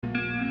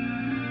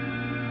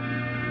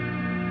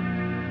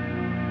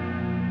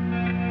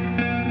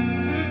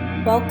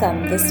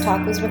Welcome. This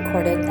talk was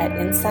recorded at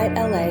Insight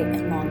LA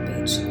in Long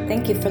Beach.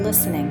 Thank you for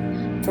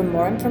listening. For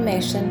more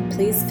information,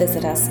 please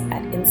visit us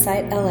at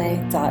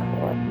insightla.org.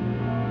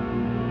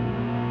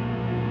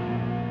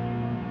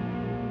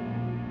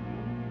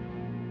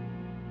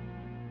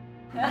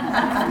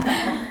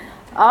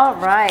 All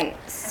right.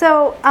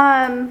 So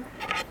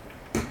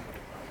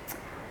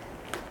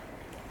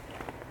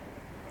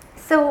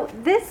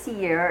this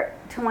year,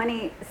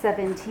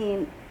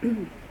 2017,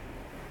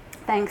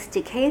 thanks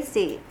to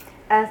Casey,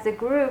 as a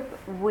group,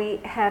 we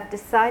have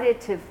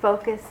decided to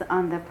focus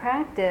on the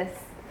practice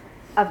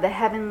of the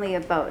heavenly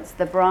abodes,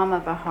 the Brahma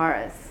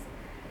Viharas.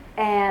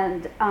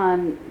 And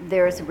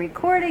there's a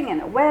recording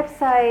and a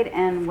website,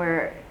 and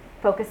we're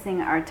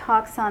focusing our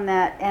talks on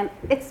that. And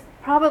it's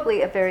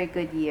probably a very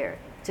good year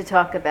to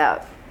talk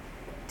about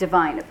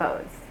divine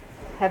abodes,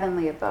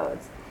 heavenly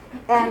abodes.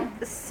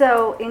 And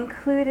so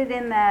included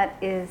in that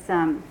is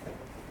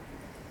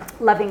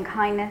loving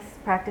kindness,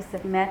 practice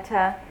of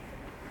metta,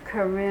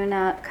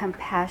 karuna,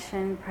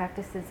 compassion,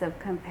 practices of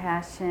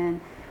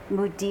compassion,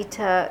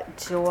 mudita,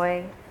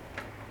 joy,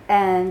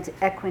 and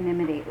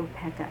equanimity,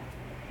 upekkha.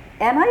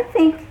 And I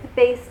think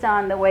based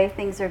on the way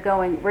things are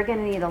going, we're going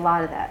to need a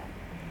lot of that,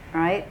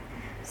 right?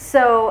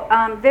 So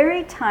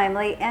very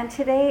timely. And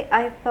today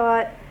I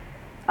thought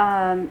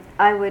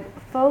I would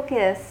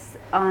focus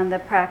on the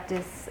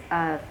practice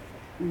of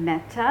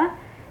metta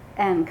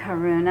and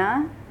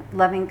karuna,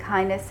 loving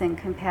kindness and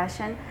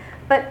compassion,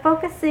 but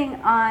focusing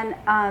on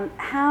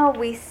how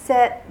we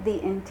set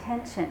the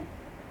intention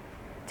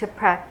to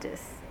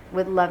practice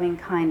with loving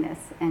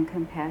kindness and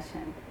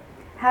compassion.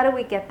 How do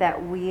we get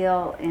that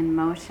wheel in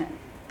motion?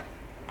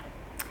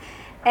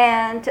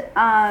 And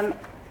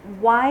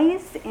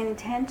wise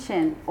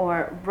intention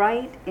or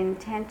right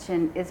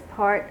intention is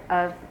part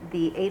of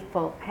the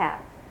Eightfold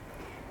Path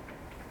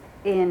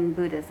in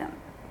Buddhism.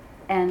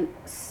 And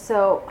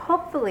so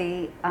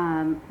hopefully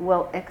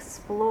we'll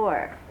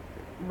explore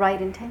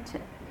right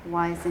intention,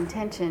 wise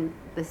intention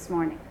this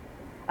morning.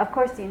 Of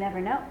course, you never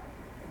know.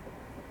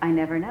 I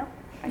never know.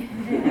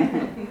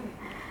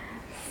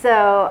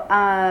 So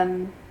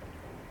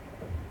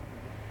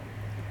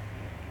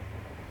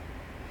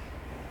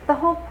the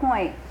whole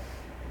point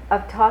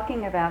of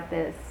talking about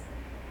this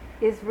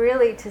is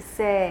really to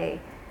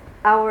say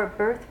our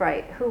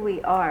birthright, who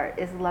we are,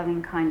 is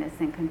loving kindness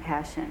and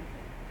compassion.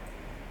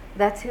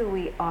 That's who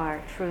we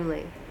are,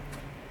 truly.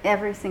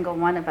 Every single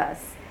one of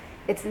us.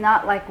 It's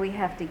not like we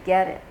have to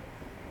get it.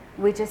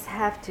 We just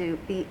have to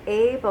be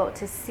able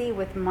to see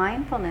with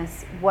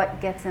mindfulness what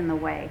gets in the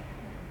way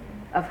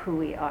of who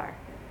we are.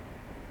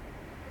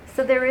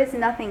 So there is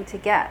nothing to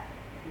get,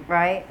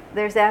 right?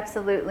 There's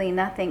absolutely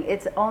nothing.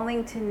 It's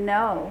only to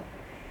know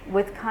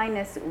with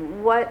kindness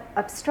what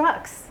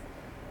obstructs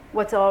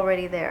what's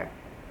already there.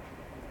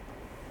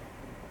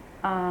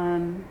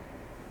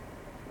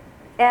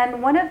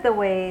 And one of the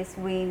ways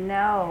we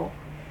know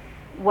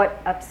what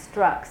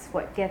obstructs,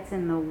 what gets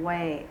in the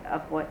way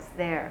of what's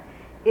there,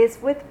 is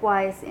with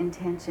wise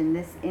intention,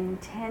 this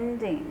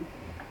intending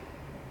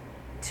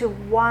to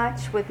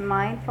watch with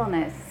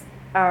mindfulness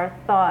our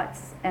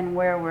thoughts and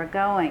where we're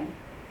going.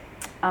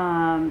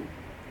 Another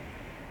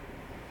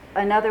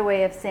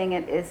way of saying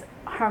it is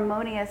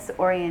harmonious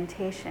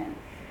orientation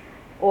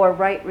or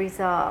right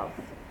resolve,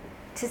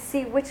 to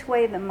see which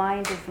way the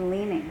mind is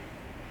leaning.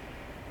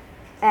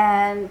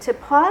 And to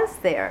pause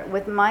there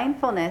with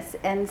mindfulness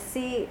and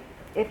see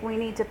if we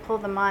need to pull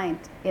the mind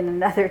in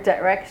another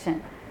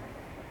direction.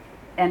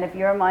 And if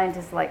your mind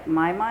is like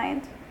my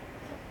mind,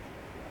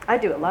 I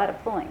do a lot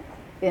of pulling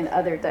in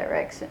other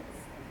directions.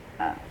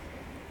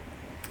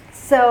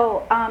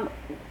 So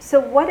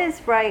what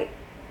is right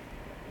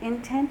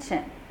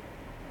intention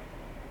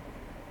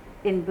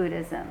in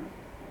Buddhism?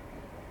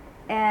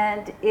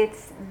 And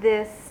it's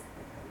this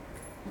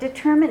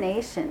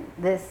determination,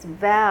 this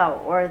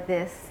vow, or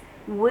this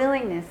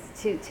willingness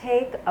to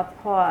take a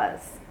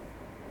pause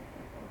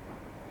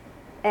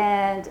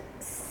and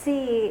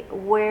see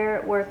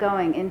where we're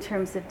going in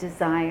terms of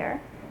desire,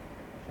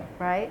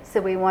 right? So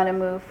we want to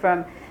move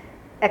from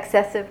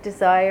excessive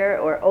desire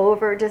or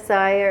over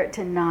desire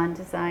to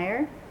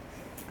non-desire,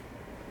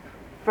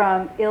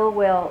 from ill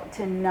will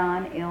to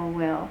non-ill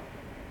will,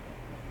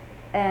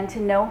 and to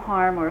no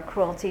harm or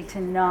cruelty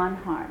to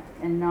non-harm,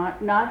 and not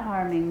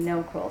harming,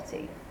 no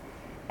cruelty.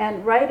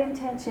 And right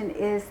intention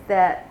is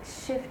that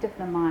shift of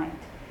the mind,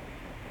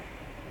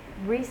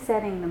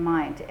 resetting the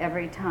mind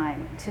every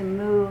time to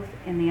move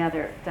in the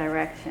other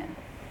direction.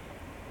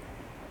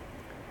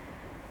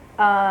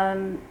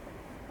 And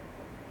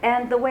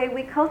the way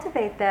we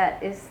cultivate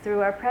that is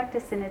through our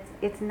practice, and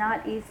it's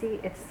not easy,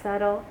 it's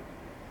subtle,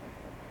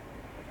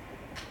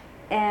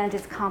 and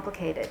it's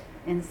complicated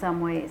in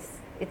some ways.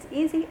 It's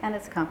easy and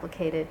it's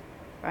complicated,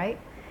 right?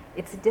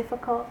 It's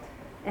difficult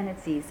and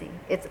it's easy.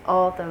 It's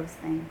all those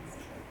things.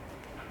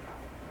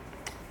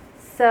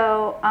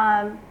 So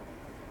I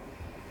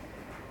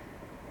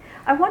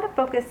want to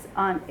focus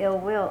on ill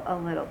will a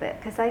little bit,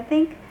 because I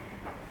think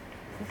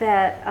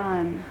that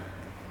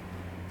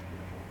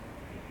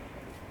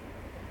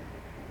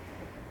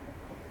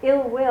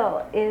ill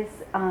will is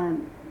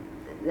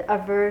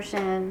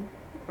aversion,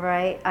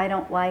 right? I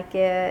don't like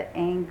it,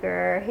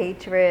 anger,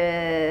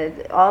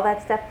 hatred, all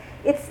that stuff.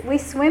 We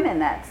swim in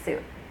that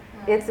soup.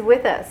 It's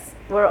with us.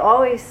 We're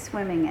always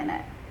swimming in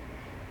it.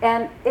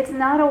 And it's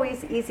not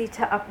always easy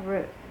to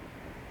uproot.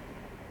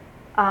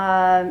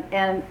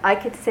 And I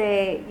could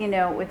say,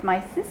 with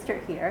my sister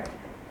here,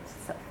 which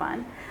is so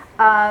fun,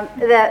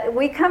 that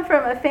we come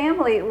from a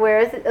family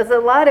where there's a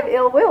lot of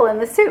ill will in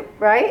the soup,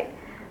 right?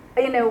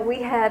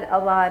 We had a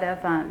lot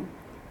of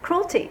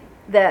cruelty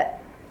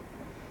that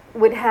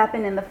would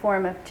happen in the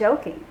form of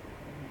joking.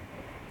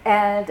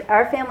 And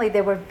our family,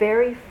 they were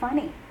very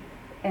funny,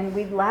 and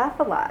we'd laugh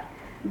a lot,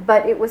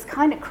 but it was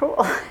kind of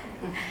cruel,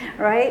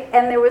 right?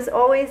 And there was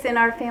always in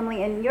our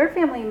family, and your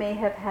family may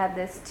have had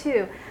this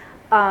too,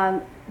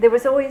 there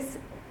was always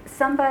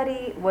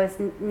somebody was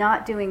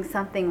not doing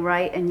something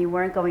right and you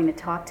weren't going to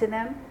talk to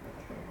them.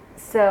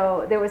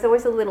 So there was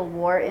always a little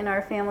war in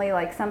our family,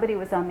 like somebody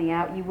was on the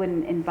out, you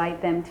wouldn't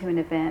invite them to an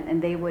event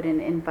and they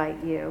wouldn't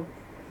invite you.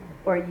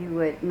 Or you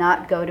would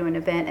not go to an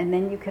event and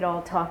then you could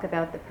all talk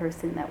about the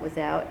person that was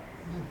out.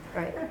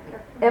 Right.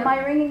 Am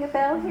I ringing a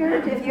bell here?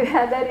 If you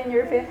had that in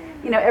your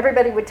family?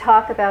 Everybody would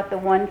talk about the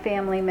one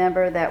family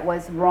member that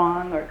was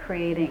wrong or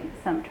creating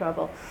some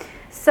trouble.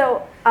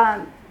 So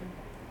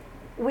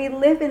we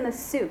live in the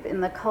soup, in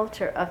the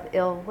culture of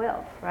ill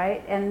will,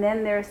 right? And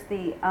then there's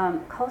the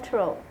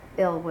cultural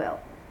ill will.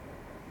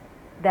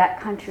 That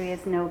country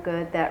is no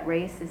good, that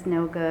race is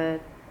no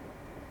good,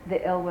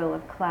 the ill will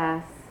of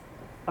class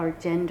or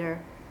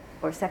gender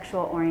or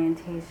sexual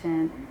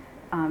orientation,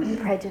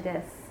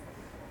 prejudice.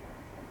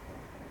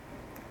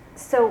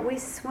 So we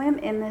swim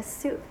in this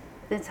soup.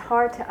 It's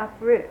hard to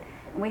uproot.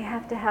 And we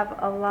have to have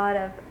a lot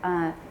of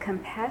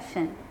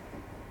compassion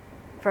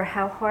for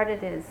how hard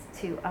it is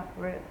to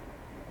uproot.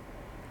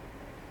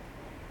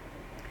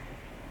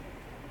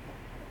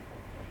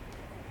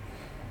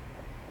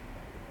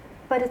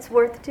 But it's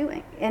worth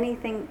doing.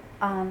 Anything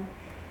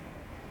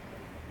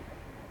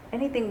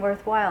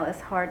worthwhile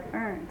is hard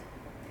earned.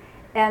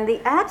 And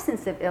the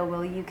absence of ill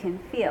will you can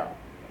feel.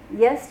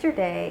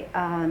 Yesterday,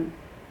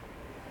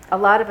 a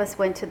lot of us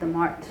went to the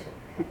march.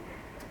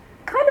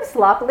 Kind of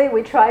sloppily,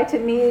 we tried to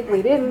meet,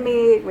 we didn't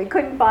meet, we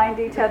couldn't find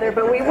each other,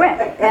 but we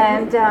went.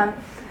 And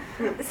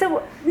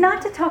so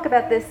not to talk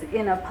about this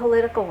in a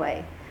political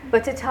way,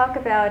 but to talk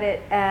about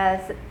it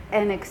as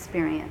an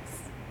experience.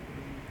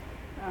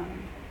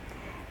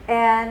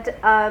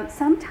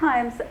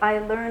 Sometimes I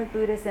learn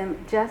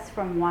Buddhism just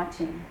from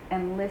watching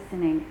and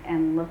listening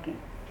and looking.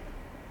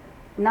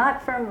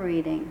 Not from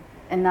reading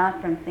and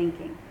not from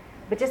thinking,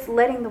 but just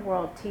letting the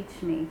world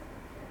teach me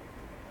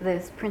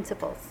those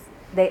principles.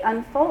 They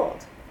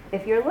unfold.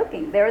 If you're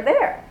looking, they're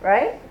there,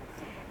 right?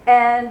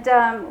 And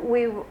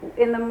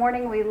in the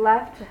morning, we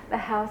left the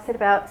house at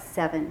about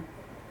 7.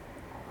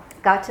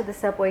 Got to the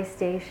subway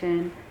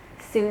station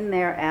soon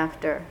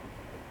thereafter.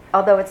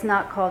 Although it's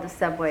not called a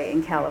subway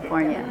in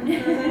California.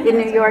 In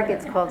New York,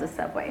 it's called a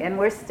subway. And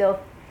we're still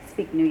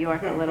speak New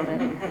York a little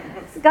bit.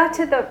 So got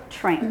to the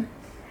train.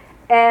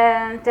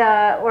 And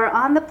we're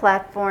on the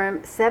platform,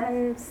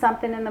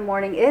 7-something in the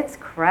morning. It's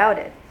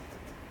crowded.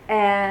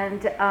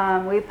 And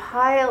we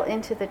pile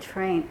into the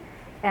train.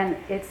 And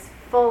it's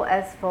full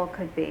as full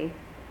could be.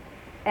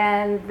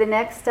 And the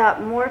next stop,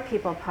 more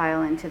people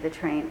pile into the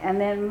train. And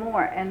then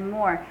more and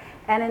more.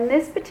 And in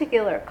this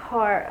particular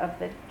car of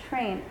the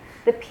train,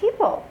 the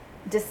people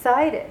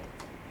decided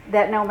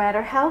that no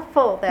matter how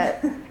full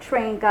that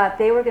train got,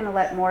 they were going to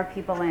let more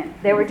people in.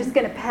 They were just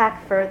going to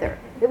pack further.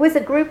 It was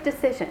a group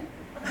decision.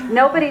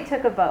 Nobody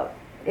took a vote.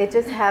 It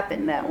just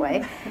happened that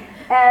way.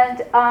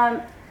 And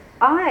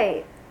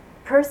I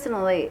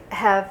personally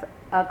have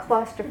a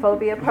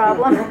claustrophobia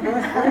problem.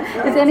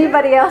 Does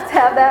anybody else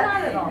have that?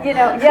 Not at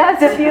all.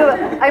 Yes, a few.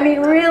 I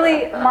mean,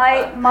 really,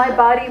 my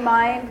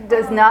body-mind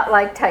does not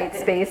like tight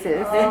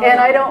spaces. And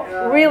I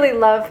don't really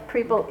love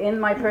people in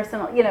my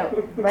personal,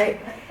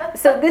 right?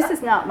 So this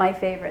is not my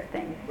favorite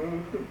thing,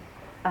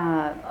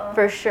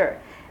 for sure.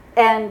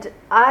 And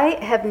I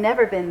have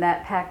never been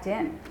that packed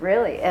in,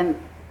 really.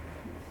 And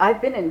I've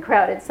been in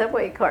crowded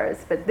subway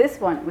cars, but this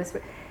one was...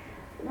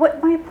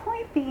 What my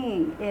point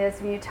being is,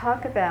 when you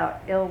talk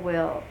about ill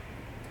will,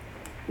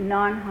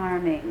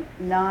 non-harming,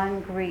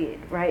 non-greed,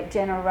 right?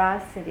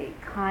 Generosity,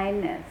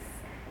 kindness,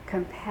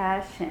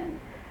 compassion,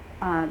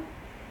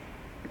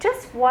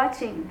 just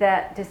watching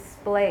that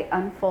display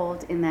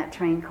unfold in that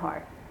train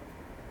car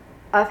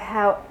of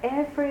how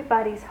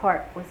everybody's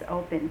heart was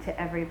open to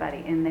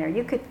everybody in there.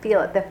 You could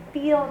feel it. The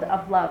field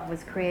of love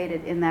was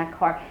created in that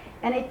car.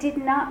 And it did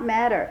not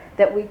matter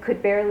that we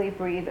could barely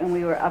breathe and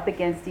we were up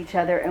against each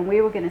other and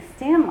we were going to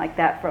stand like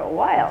that for a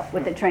while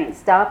with the train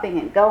stopping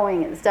and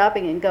going and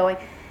stopping and going.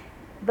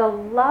 The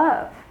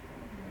love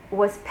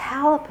was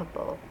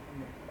palpable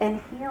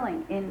and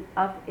healing in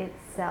of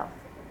itself.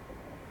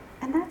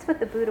 And that's what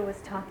the Buddha was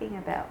talking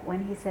about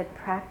when he said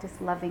practice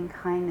loving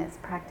kindness,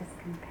 practice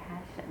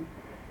compassion.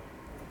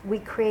 We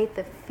create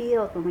the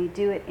field when we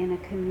do it in a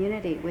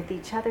community with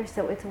each other,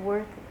 so it's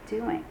worth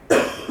doing.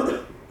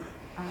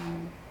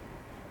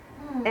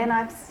 And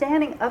I'm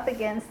standing up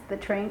against the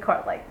train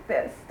car like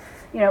this,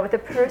 with a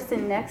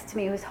person next to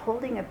me who's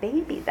holding a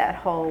baby that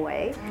whole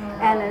way,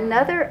 and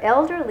another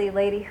elderly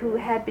lady who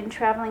had been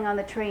traveling on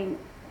the train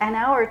an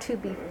hour or two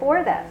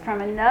before that from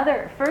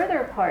another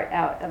further part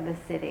out of the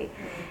city.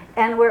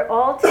 And we're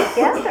all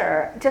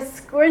together, just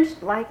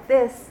scrunched like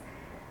this,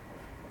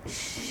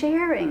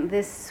 sharing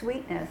this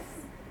sweetness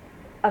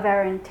of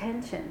our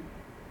intention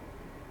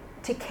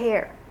to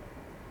care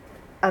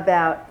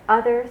about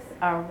others,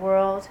 our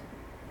world,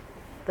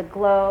 the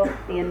globe,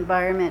 the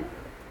environment,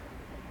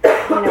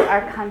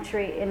 our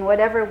country, in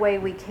whatever way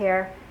we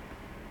care.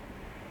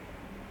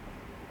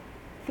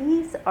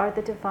 These are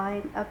the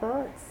divine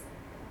abodes.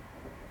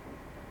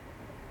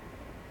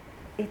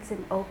 It's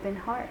an open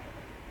heart.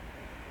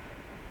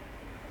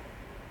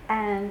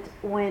 And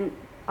when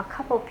a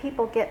couple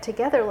people get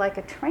together like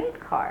a train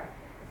car,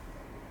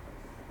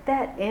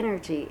 that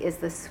energy is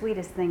the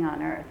sweetest thing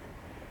on earth.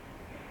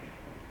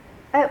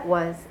 It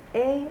was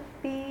a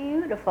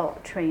beautiful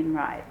train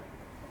ride.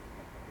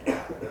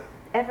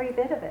 Every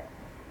bit of it.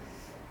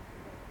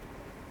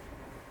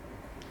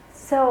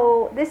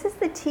 So this is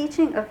the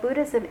teaching of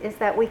Buddhism, is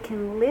that we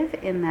can live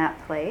in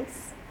that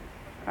place,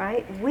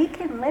 right? We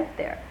can live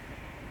there.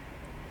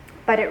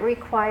 But it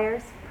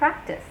requires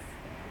practice.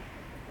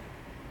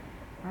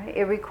 Right?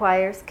 It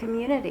requires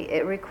community.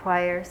 It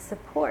requires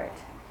support.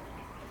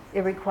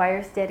 It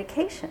requires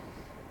dedication.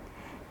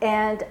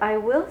 And I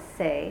will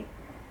say,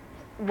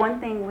 one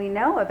thing we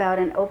know about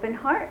an open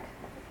heart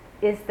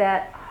is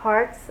that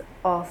hearts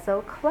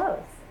also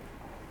close.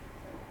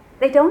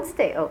 They don't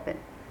stay open,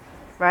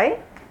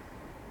 right?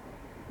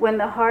 When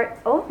the heart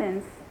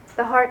opens,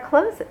 the heart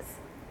closes.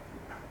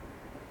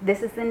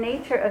 This is the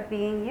nature of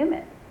being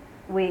human.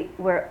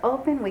 We're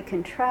open, we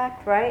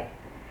contract, right?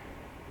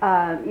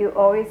 Have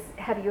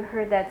you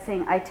heard that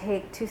saying, I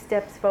take 2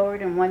 steps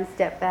forward and 1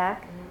 step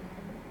back?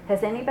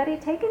 Has anybody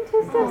taken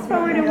 2 steps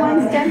forward and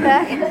 1 step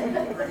back?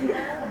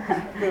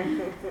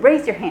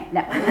 Raise your hand.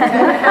 No.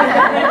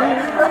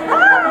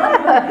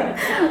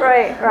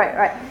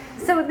 Right.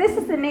 So this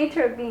is the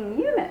nature of being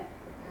human,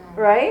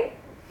 right?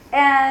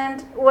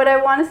 And what I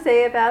want to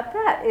say about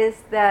that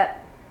is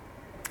that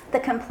the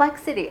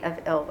complexity of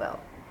ill will,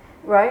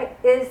 right,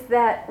 is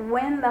that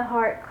when the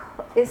heart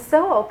is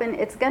so open,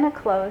 it's going to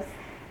close,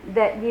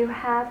 that you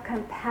have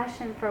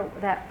compassion for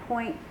that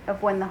point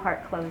of when the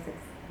heart closes,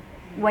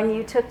 when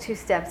you took 2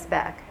 steps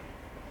back,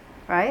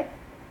 right?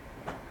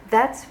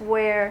 That's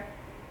where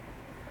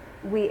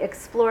we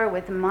explore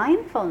with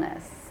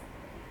mindfulness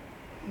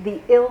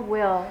the ill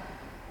will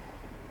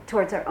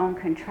towards our own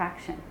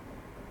contraction,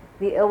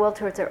 the ill will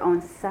towards our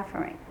own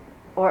suffering,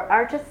 or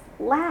our just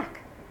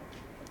lack,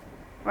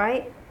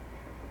 right?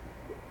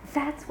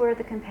 That's where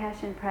the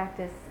compassion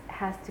practice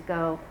has to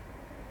go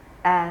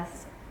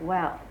as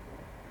well.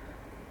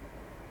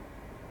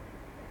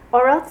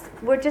 Or else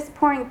we're just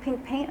pouring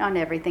pink paint on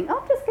everything. Oh,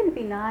 I'm just going to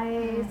be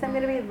nice. I'm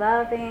going to be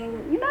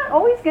loving. You're not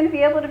always going to be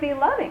able to be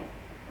loving.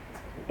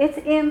 It's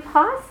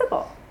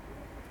impossible.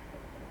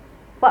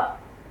 Well,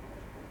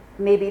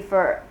 maybe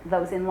for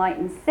those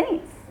enlightened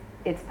saints,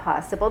 it's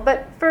possible.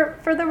 But for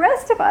the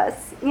rest of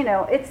us,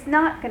 it's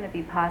not going to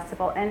be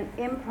possible and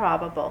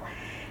improbable.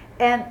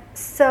 And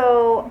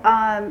so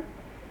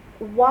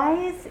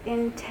wise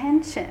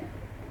intention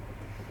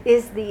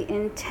is the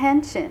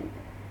intention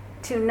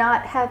to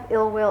not have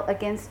ill will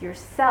against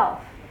yourself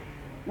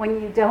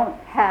when you don't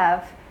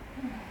have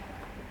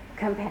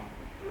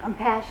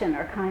compassion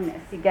or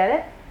kindness. You get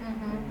it?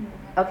 Mm-hmm.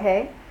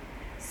 Okay.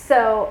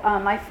 So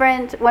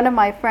one of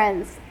my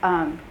friends,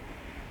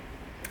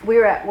 we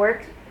were at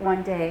work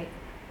one day,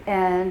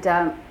 and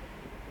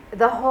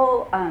the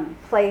whole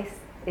place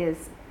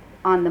is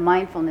on the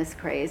mindfulness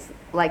craze,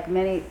 like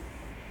many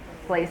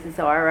places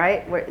are,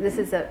 right? This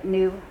is a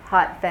new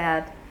hot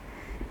fad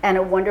and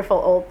a wonderful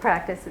old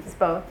practice. It's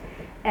both.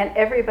 And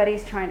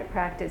everybody's trying to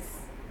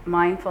practice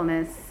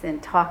mindfulness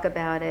and talk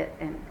about it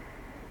and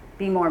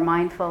be more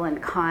mindful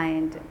and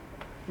kind and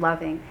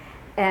loving.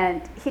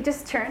 And he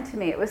just turned to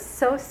me. It was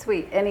so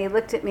sweet. And he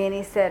looked at me and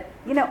he said,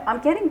 I'm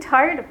getting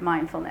tired of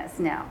mindfulness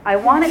now. I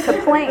want to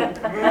complain.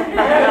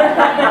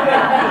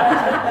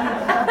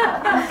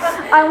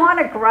 I want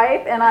to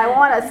gripe and I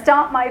want to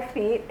stomp my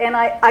feet, and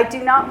I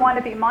do not want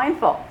to be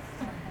mindful.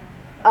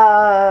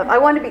 I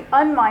want to be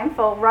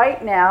unmindful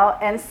right now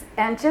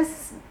and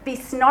just be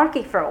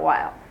snarky for a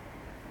while.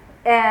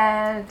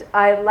 And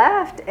I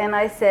laughed and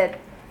I said,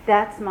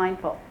 that's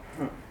mindful.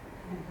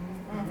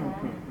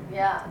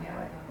 Yeah.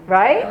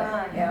 Right?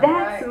 Yeah,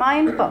 that's right.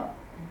 mindful.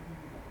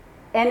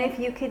 And if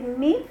you can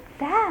meet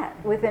that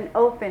with an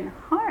open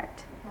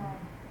heart,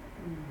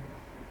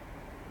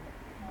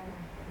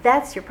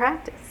 that's your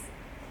practice,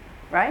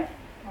 right?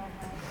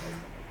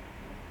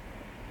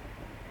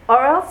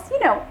 Or else,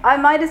 I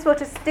might as well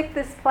just stick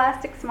this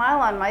plastic smile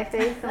on my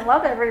face and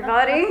love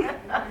everybody,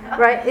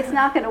 right? It's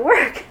not going to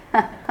work.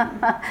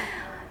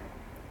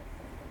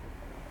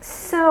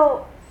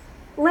 So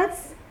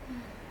let's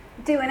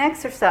do an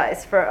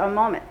exercise for a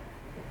moment.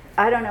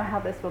 I don't know how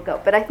this will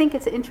go, but I think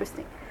it's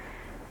interesting.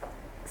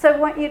 So I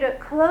want you to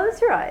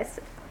close your eyes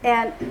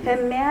and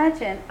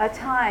imagine a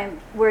time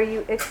where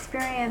you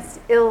experienced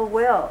ill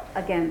will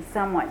against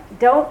someone.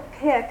 Don't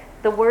pick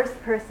the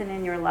worst person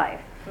in your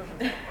life.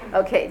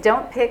 Okay,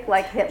 don't pick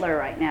like Hitler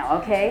right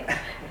now, okay?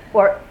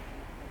 Or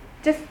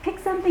just pick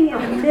something in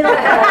the middle. You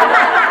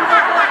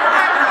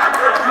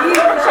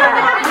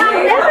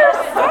never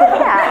said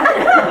that.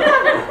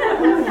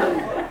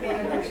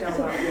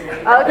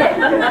 Okay.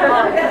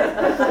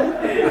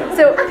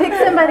 So pick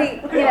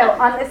somebody,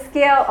 on the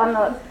scale,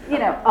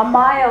 a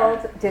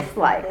mild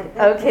dislike,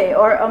 okay,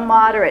 or a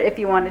moderate if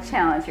you want to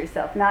challenge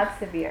yourself, not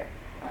severe.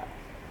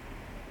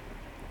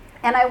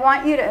 And I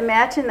want you to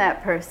imagine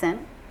that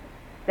person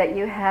that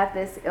you have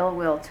this ill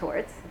will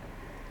towards.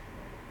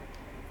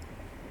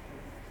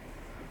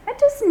 And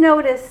just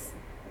notice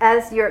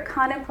as you're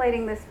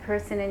contemplating this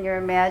person and you're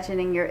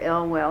imagining your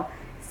ill will,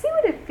 see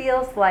what it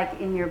feels like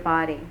in your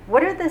body.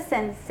 What are the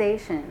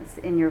sensations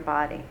in your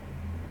body?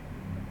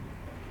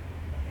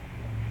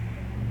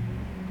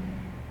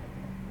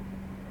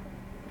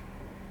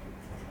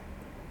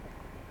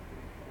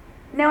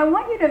 Now I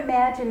want you to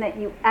imagine that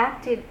you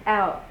acted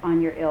out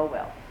on your ill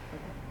will.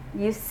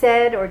 You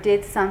said or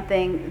did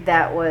something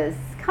that was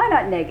kind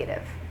of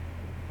negative.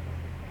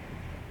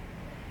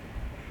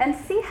 And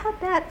see how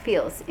that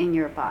feels in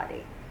your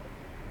body.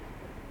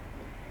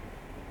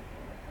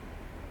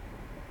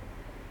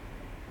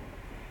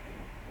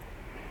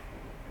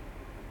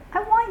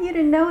 I want you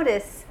to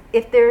notice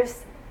if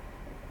there's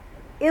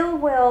ill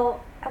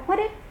will, what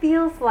it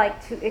feels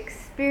like to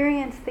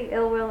experience the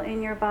ill will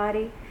in your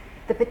body,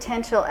 the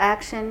potential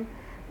action,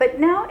 but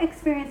now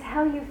experience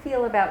how you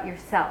feel about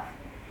yourself.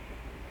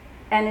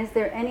 And is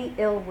there any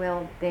ill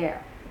will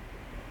there?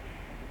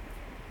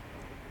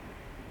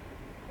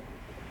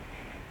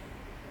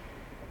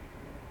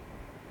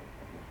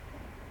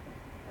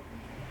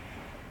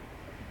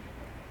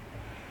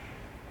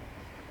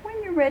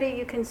 When you're ready,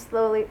 you can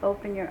slowly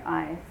open your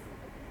eyes.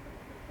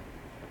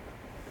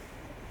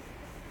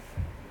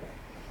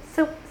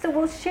 So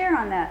we'll share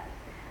on that.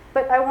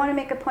 But I want to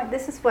make a point.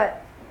 This is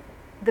what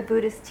the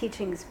Buddhist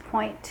teachings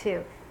point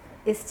to,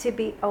 is to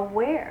be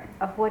aware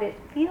of what it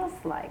feels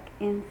like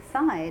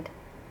inside.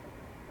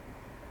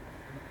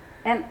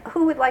 And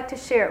who would like to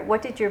share?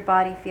 What did your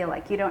body feel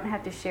like? You don't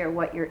have to share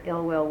what your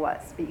ill will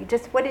was, but you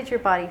just, what did your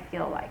body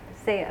feel like?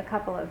 Say a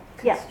couple of,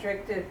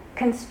 Constricted.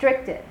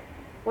 Constricted.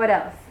 What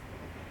else?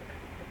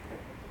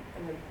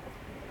 And then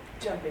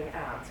jumping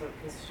out, so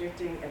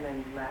constricting and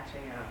then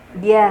latching out.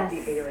 Like Yes.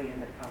 The alien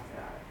that pops out.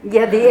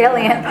 Yeah, the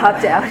alien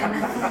popped out.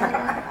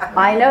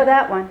 I know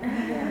that one.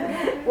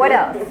 What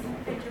else?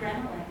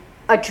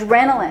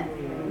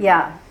 Adrenaline.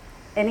 Yeah.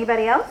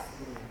 Anybody else?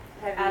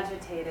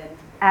 Agitated.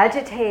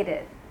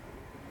 Agitated.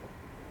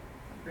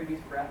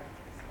 Reduced breath.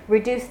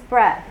 Reduced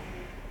breath.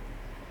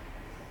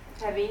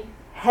 Heavy.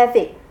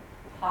 Heavy.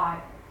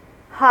 Hot.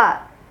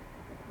 Hot.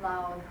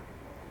 Loud.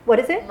 What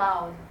is it?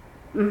 Loud.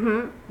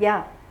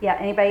 Yeah. Yeah.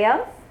 Anybody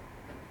else?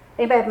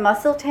 Anybody have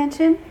muscle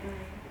tension?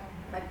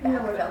 My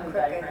back felt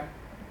crooked.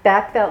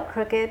 Back felt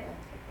crooked?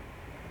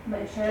 My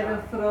head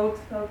and throat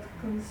felt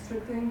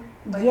constricting.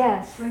 Like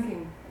Yes.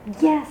 Shrinking.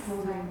 Yes.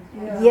 Moving.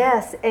 Yeah.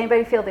 Yes.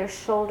 Anybody feel their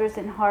shoulders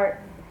and heart?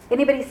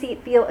 Anybody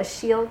feel a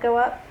shield go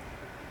up?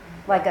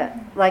 Like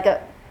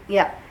a,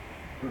 yeah.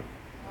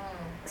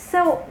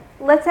 So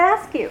let's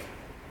ask you,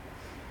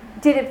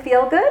 did it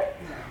feel good?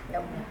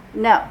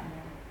 No.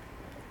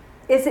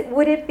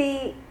 Would it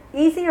be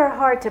easy or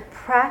hard to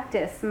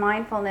practice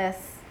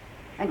mindfulness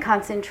and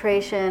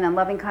concentration and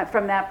loving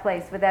from that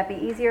place? Would that be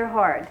easy or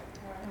hard?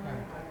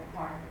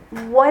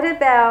 What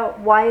about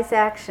wise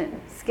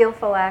action,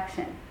 skillful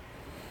action?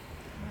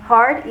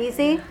 Hard,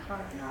 easy?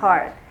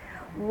 Hard.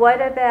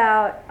 What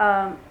about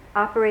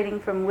operating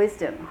from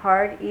wisdom?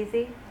 Hard,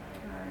 easy?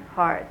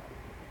 Hard.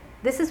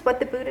 This is what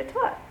the Buddha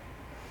taught.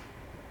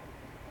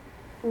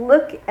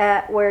 Look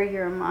at where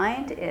your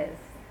mind is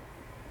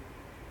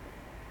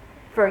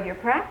for your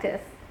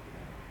practice,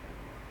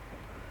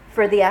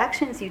 for the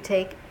actions you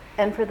take,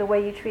 and for the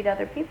way you treat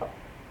other people.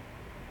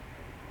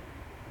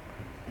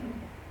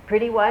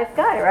 Pretty wise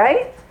guy,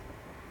 right?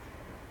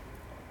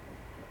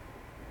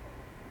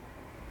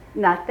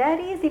 Not that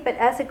easy, but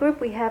as a group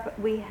we have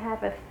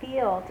a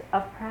field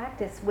of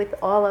practice with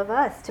all of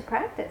us to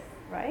practice,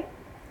 right?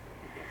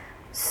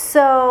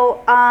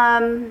 So,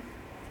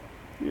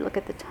 look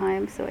at the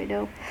time so I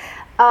know.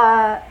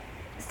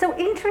 So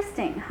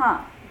interesting,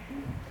 huh?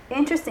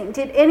 Interesting.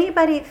 Did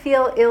anybody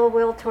feel ill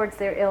will towards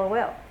their ill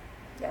will?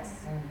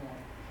 Yes.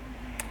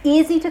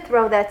 Easy to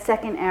throw that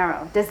second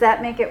arrow. Does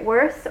that make it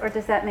worse or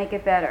does that make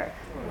it better?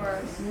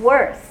 Worse.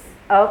 Worse.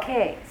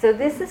 Okay, so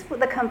this is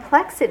the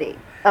complexity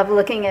of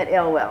looking at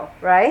ill will,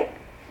 right?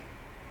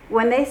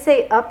 When they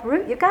say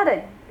uproot, you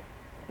gotta,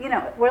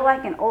 we're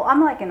like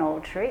I'm like an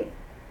old tree,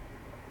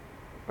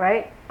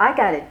 right? I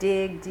gotta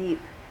dig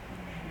deep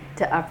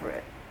to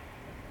uproot.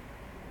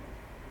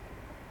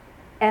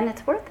 And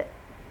it's worth it.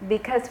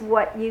 Because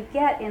what you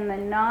get in the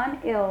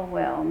non-ill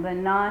will, the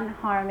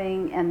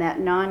non-harming and that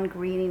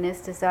non-greediness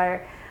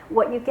desire,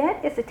 what you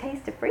get is a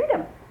taste of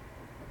freedom.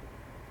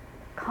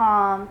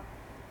 calm,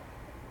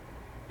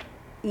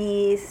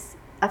 ease,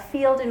 a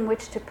field in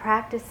which to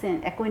practice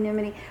in,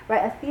 equanimity,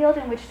 right? A field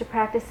in which to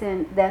practice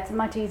in that's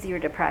much easier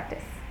to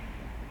practice.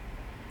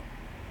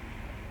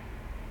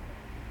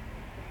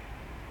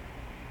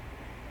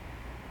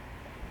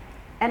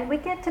 And we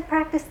get to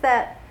practice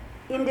that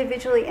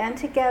individually and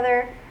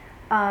together.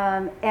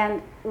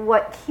 And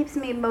what keeps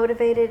me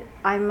motivated,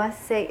 I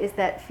must say, is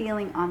that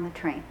feeling on the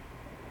train.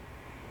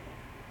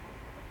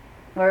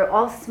 We're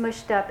all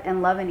smushed up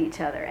and loving each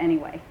other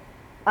anyway.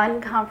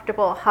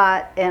 Uncomfortable,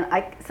 hot, and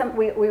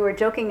we were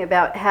joking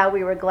about how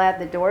we were glad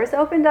the doors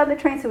opened on the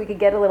train so we could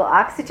get a little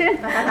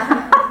oxygen,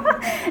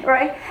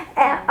 right?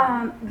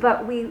 And,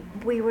 but we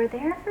were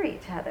there for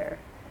each other,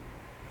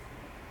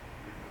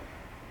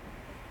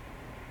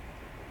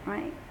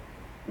 right?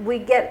 We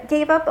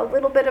gave up a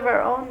little bit of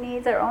our own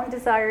needs, our own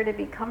desire to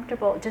be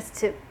comfortable, just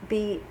to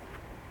be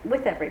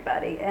with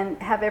everybody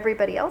and have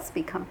everybody else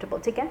be comfortable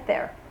to get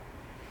there.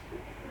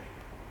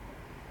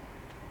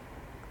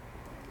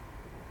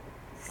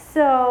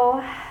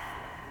 So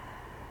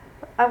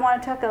I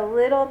want to talk a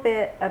little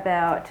bit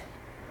about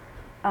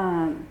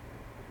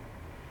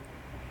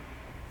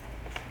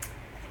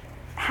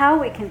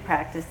how we can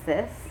practice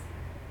this,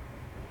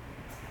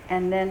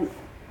 and then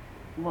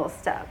we'll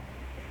stop.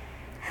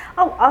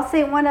 Oh, I'll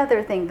say one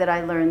other thing that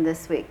I learned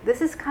this week. This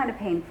is kind of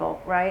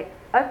painful, right?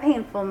 A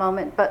painful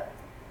moment, but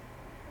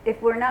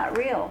if we're not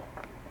real,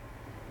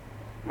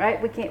 right?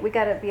 We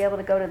got to be able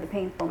to go to the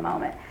painful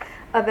moment.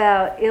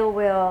 About ill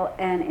will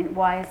and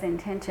wise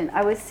intention.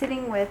 I was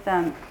sitting with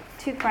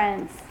two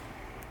friends,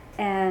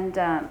 and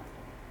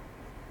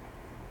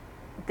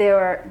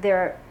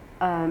they're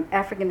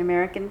African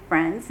American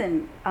friends,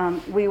 and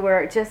we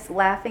were just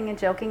laughing and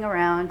joking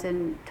around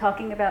and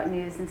talking about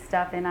news and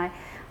stuff. And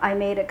I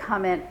made a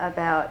comment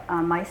about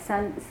my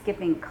son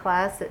skipping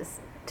classes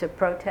to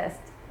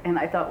protest, and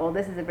I thought, well,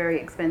 this is a very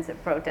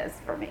expensive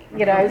protest for me.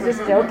 You know, I was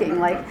just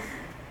joking, like,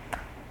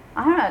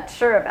 I'm not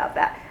sure about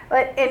that.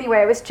 But anyway,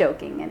 I was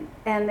joking,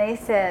 and they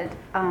said,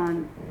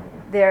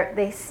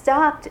 they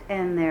stopped,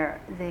 and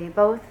they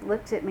both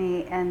looked at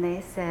me, and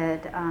they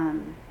said,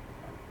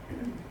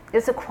 it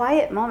was a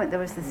quiet moment. There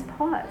was this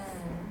pause.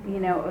 You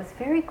know, it was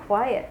very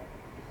quiet,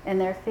 and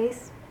their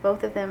face,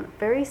 both of them,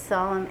 very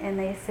solemn, and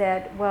they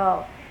said,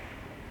 well,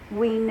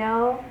 we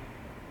know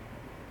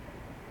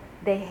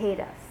they hate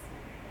us.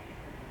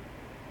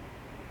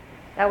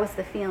 That was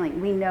the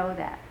feeling. We know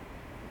that,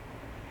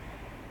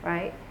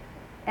 right?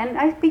 And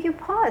you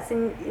pause,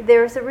 and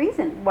there's a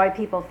reason why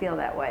people feel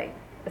that way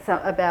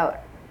about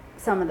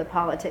some of the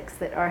politics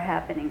that are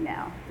happening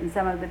now and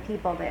some of the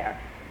people there.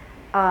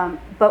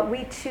 But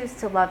we choose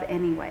to love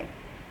anyway.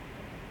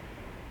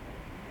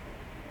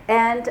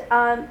 And,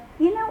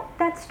 you know,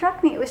 that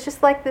struck me. It was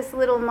just like this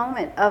little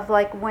moment of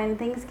like when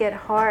things get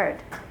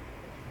hard,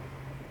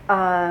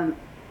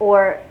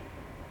 or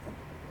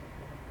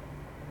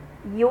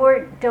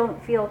you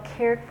don't feel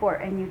cared for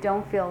and you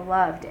don't feel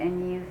loved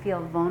and you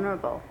feel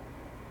vulnerable.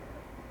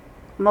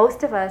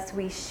 Most of us,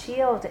 we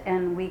shield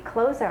and we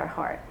close our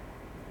heart.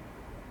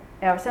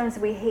 Or sometimes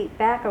we hate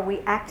back or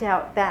we act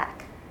out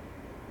back,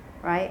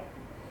 right?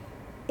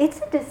 It's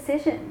a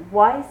decision,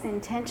 wise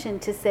intention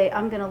to say,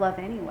 I'm going to love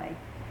anyway.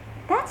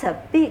 That's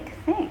a big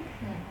thing.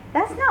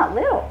 That's not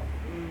little,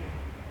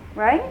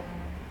 right?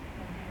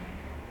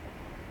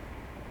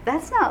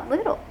 That's not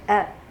little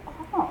at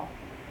all.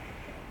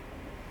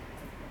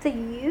 It's a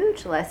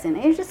huge lesson.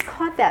 And you just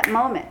caught that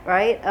moment,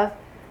 right, of,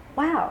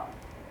 wow.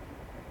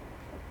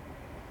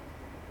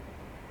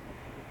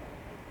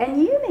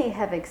 And you may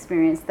have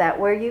experienced that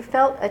where you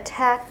felt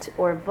attacked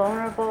or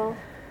vulnerable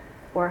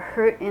or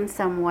hurt in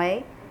some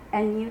way,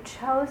 and you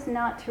chose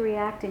not to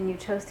react and you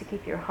chose to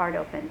keep your heart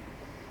open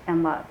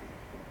and love.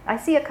 I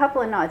see a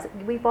couple of nods.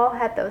 We've all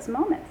had those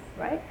moments,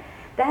 right?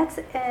 That's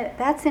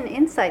an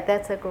insight.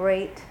 That's a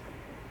great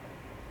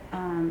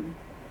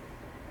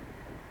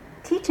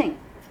teaching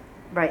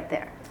right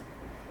there.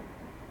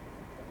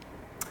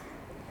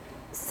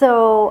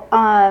 So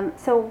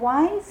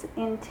wise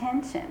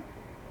intention.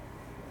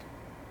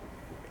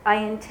 I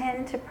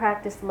intend to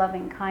practice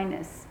loving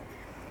kindness,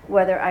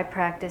 whether I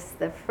practice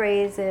the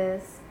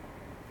phrases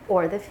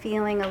or the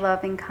feeling of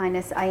loving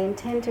kindness. I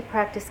intend to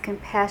practice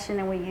compassion,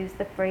 and we use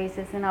the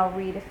phrases, and I'll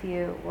read a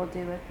few, we'll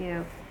do a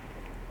few.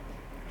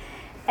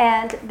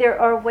 And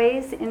there are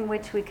ways in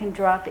which we can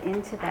drop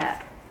into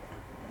that.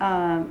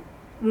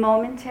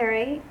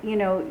 Momentary, you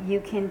know, you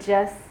can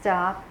just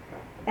stop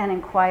and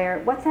inquire,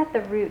 what's at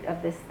the root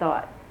of this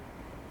thought?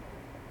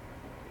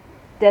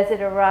 Does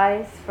it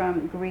arise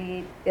from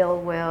greed, ill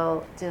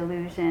will,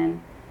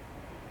 delusion?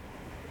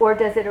 Or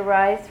does it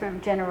arise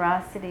from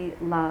generosity,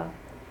 love,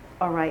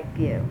 or right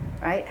view,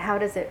 right?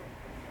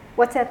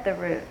 What's at the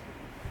root?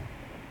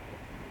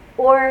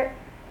 Or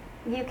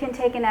you can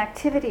take an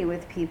activity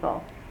with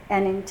people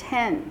and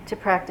intend to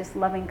practice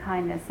loving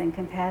kindness and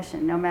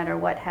compassion no matter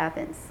what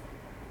happens.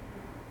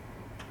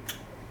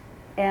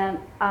 And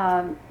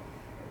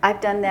I've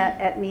done that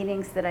at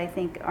meetings that I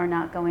think are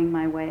not going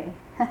my way,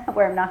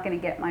 where I'm not going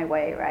to get my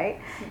way,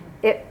 right?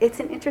 It's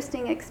an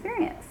interesting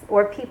experience.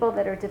 Or people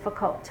that are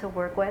difficult to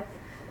work with.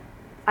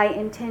 I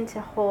intend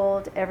to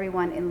hold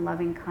everyone in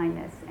loving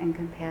kindness and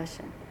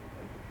compassion.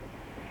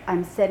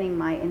 I'm setting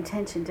my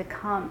intention to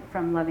come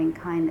from loving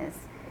kindness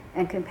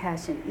and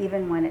compassion,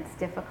 even when it's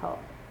difficult.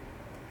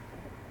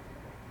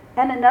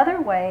 And another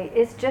way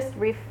is just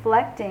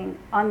reflecting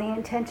on the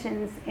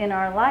intentions in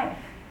our life,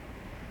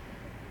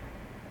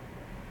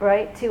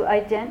 right? To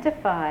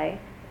identify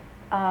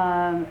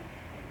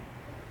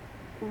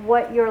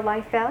what your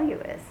life value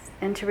is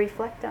and to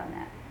reflect on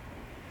that.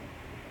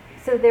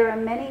 So there are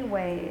many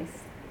ways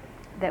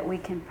that we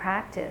can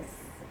practice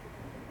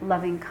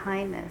loving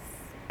kindness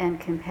and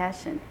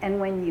compassion, and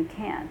when you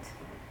can't,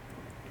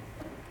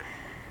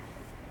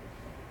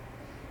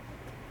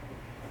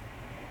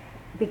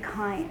 be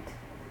kind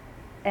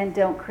and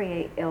don't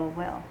create ill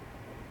will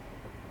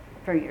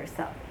for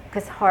yourself,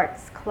 because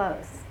hearts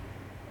close.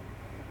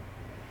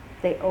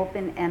 They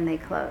open and they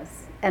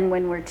close. And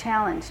when we're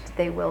challenged,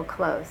 they will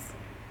close.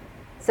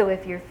 So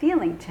if you're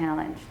feeling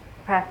challenged,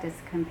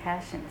 practice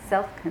compassion,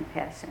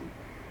 self-compassion.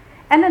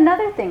 And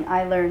another thing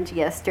I learned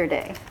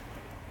yesterday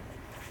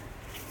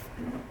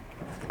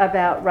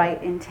about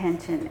right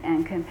intention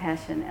and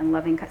compassion and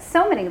loving kindness.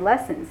 So many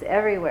lessons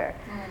everywhere.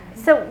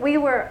 So we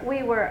were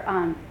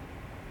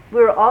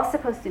all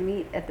supposed to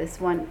meet at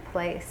this one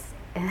place.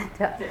 And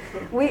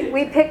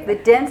we picked the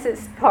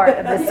densest part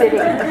of the city.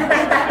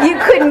 You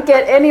couldn't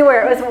get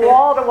anywhere. It was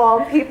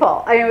wall-to-wall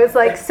people. I mean, it was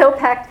like so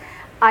packed.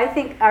 I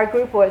think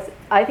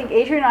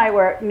Adrian and I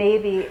were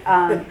maybe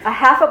a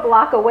half a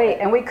block away,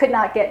 and we could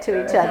not get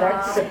to each other.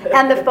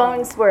 And the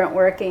phones weren't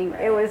working.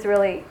 It was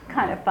really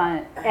kind of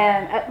fun.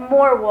 And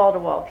more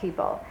wall-to-wall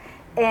people.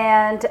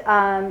 And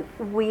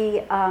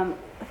we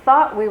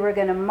thought we were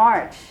going to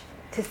march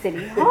to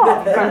City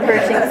Hall from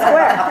Pershing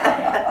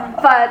Square.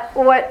 But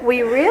what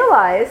we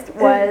realized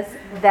was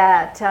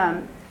that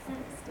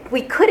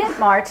we couldn't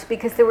march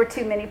because there were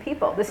too many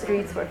people. The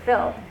streets were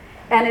filled.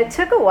 And it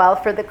took a while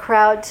for the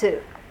crowd to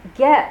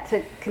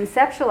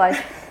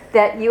conceptualize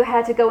that you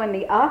had to go in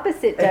the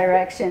opposite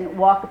direction,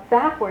 walk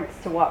backwards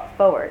to walk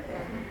forward.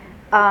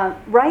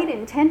 Right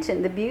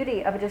intention, the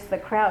beauty of just the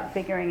crowd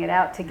figuring it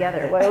out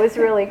together. Well, it was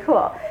really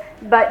cool.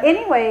 But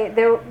anyway,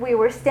 we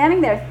were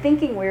standing there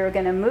thinking we were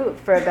going to move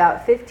for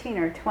about 15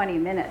 or 20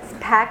 minutes,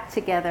 packed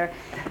together,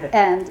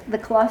 and the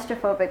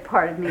claustrophobic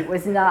part of me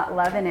was not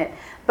loving it.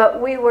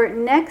 But we were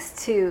next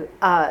to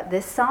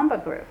this samba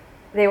group.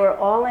 They were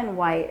all in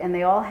white, and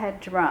they all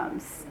had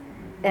drums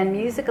and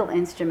musical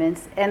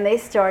instruments, and they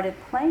started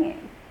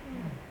playing.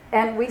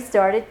 And we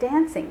started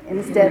dancing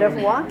instead of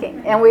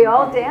walking. And we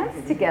all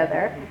danced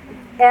together.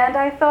 And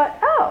I thought,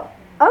 oh,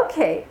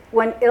 okay,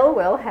 when ill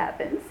will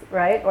happens,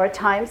 right, or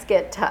times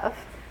get tough,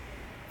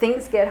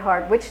 things get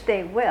hard, which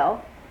they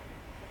will,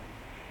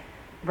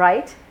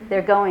 right?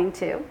 They're going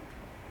to,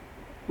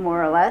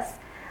 more or less.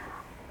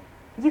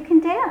 You can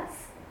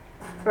dance,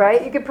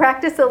 right? You can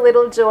practice a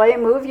little joy,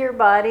 move your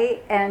body,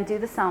 and do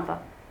the samba.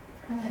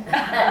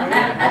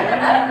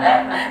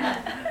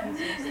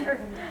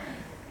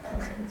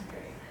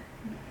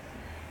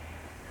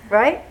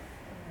 Right?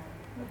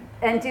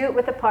 And do it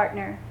with a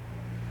partner.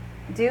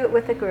 Do it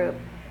with a group.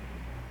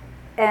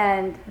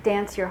 And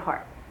dance your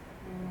heart.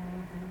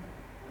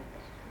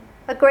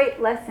 A great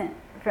lesson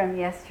from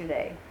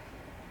yesterday,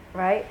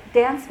 right?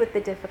 Dance with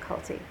the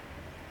difficulty.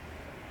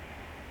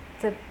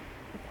 It's a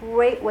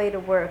great way to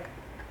work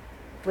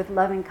with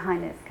loving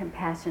kindness,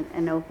 compassion,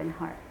 and open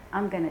heart.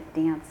 I'm going to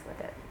dance with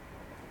it.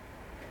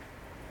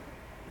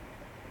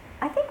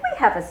 I think we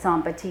have a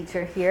samba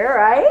teacher here,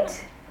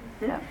 right?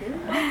 Well,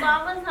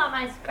 samba's not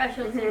my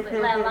specialty, but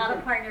a lot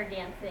of partner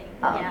dancing.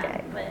 Okay.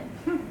 Yeah, but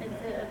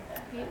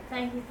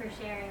thank you for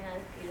sharing. That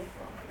was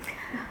beautiful.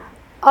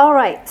 All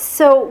right,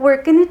 so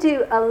we're going to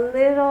do a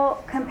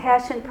little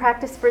compassion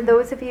practice for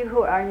those of you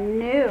who are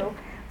new.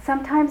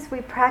 Sometimes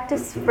we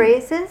practice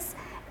phrases,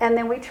 and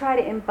then we try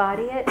to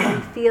embody it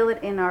and feel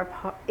it in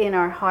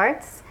our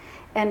hearts,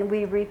 and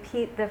we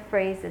repeat the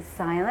phrases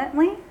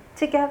silently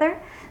together.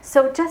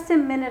 So just a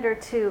minute or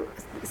two.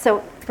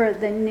 So for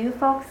the new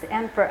folks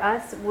and for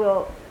us,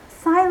 we'll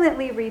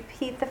silently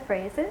repeat the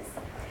phrases,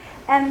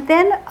 and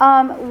then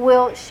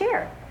we'll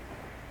share.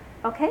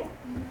 Okay?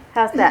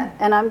 How's that?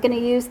 And I'm going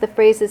to use the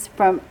phrases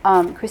from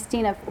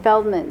Christina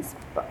Feldman's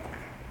book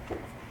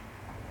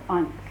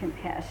on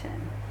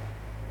compassion.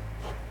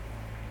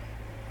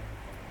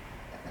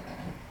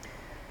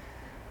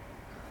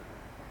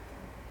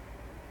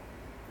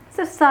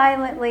 So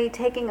silently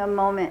taking a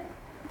moment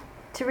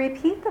to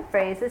repeat the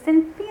phrases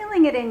and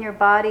feeling it in your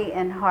body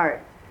and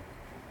heart.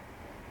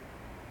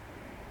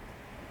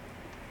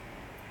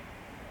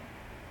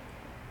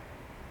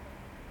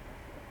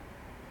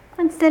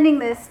 And sending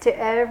this to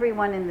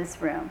everyone in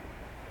this room.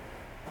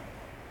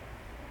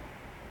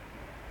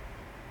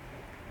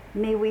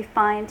 May we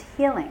find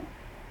healing.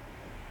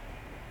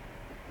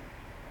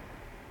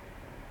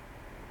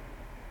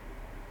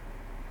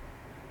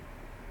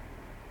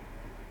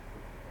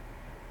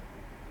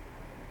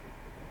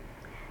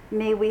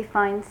 May we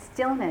find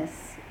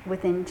stillness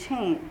within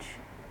change.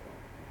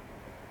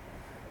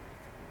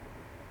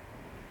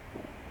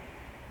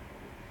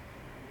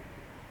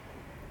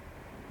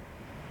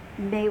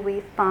 May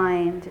we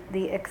find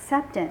the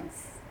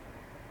acceptance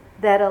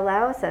that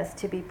allows us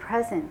to be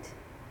present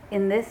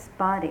in this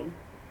body.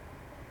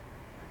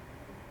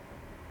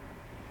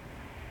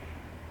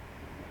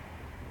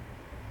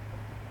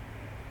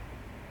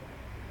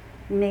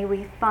 May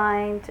we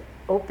find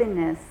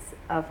openness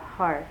of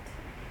heart.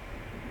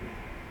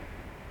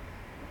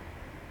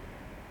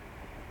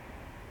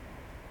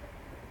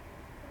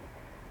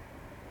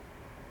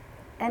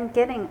 And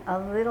getting a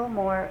little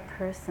more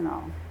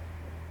personal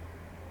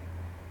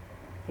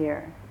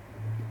here.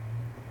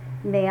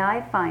 May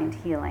I find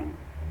healing.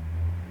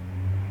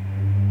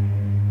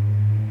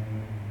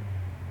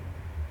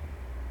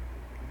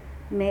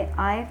 May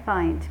I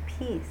find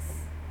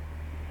peace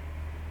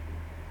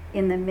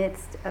in the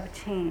midst of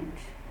change.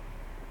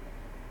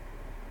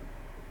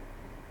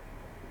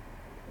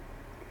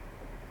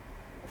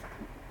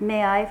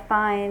 May I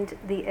find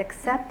the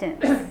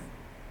acceptance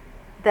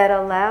that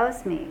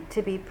allows me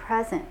to be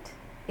present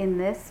in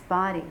this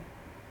body,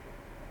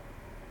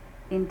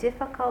 in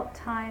difficult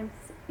times,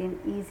 in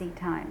easy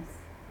times.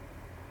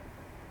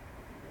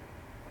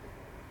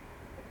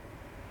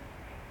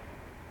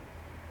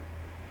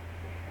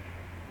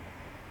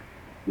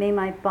 May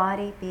my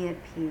body be at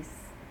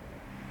peace.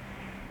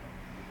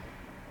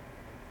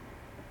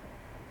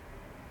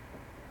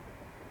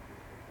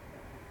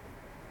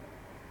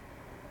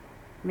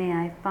 May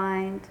I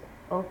find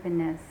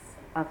openness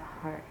of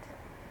heart.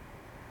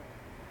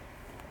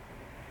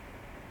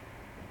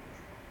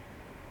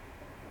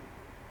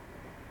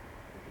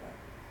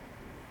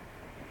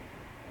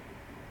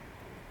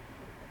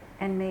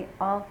 And may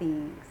all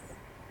beings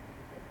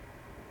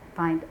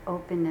find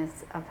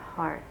openness of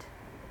heart,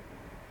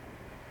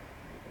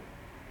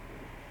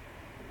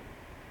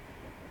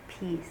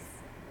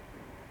 peace,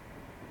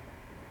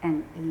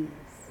 and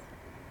ease.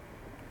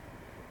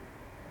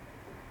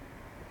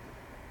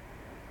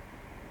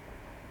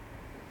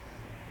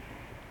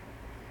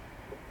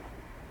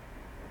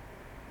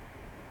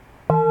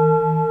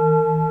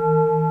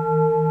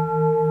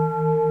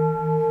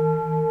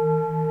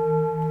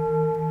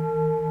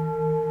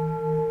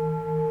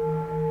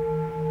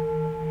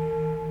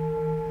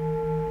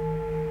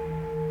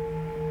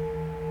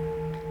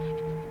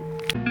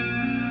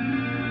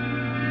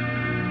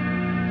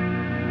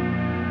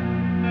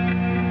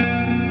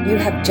 You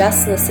have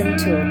just listened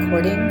to a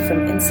recording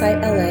from Insight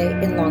LA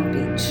in Long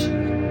Beach.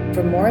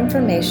 For more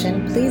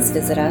information, please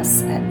visit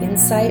us at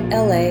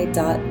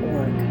insightla.org.